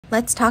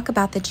Let's talk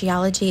about the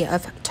geology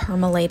of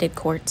tourmalinated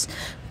quartz.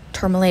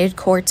 Tourmalinated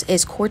quartz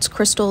is quartz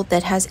crystal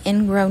that has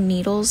ingrown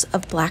needles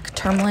of black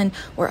tourmaline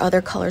or other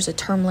colors of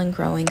tourmaline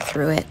growing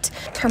through it.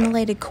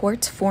 Tourmalinated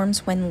quartz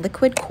forms when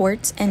liquid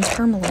quartz and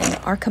tourmaline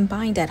are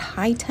combined at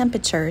high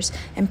temperatures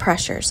and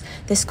pressures.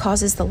 This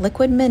causes the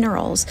liquid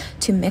minerals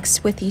to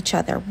mix with each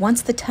other.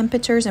 Once the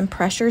temperatures and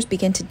pressures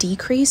begin to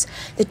decrease,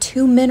 the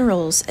two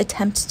minerals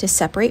attempt to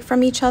separate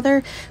from each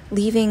other,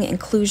 leaving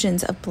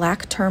inclusions of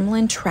black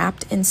tourmaline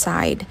trapped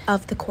inside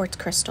of the quartz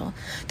crystal.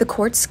 The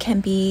quartz can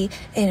be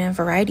in a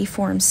variety of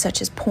forms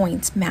such as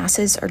points,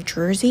 masses, or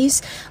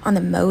druzes. On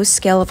the Mohs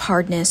scale of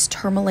hardness,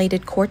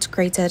 tourmalinated quartz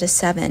grades at a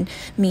 7,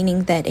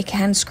 meaning that it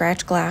can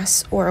scratch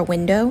glass or a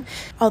window.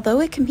 Although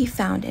it can be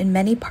found in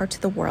many parts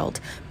of the world,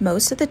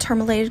 most of the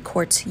tourmalinated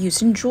quartz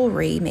used in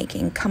jewelry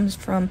making comes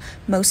from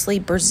mostly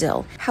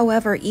Brazil.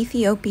 However,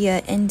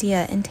 Ethiopia,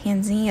 India, and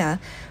Tanzania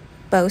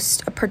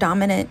boast a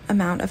predominant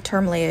amount of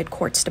tourmalinated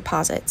quartz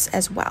deposits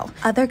as well.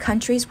 Other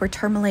countries where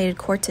tourmalinated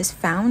quartz is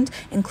found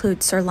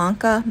include Sri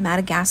Lanka,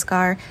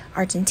 Madagascar,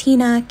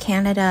 Argentina,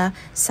 Canada,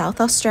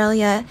 South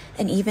Australia,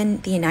 and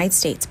even the United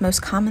States,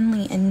 most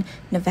commonly in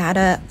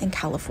Nevada and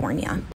California.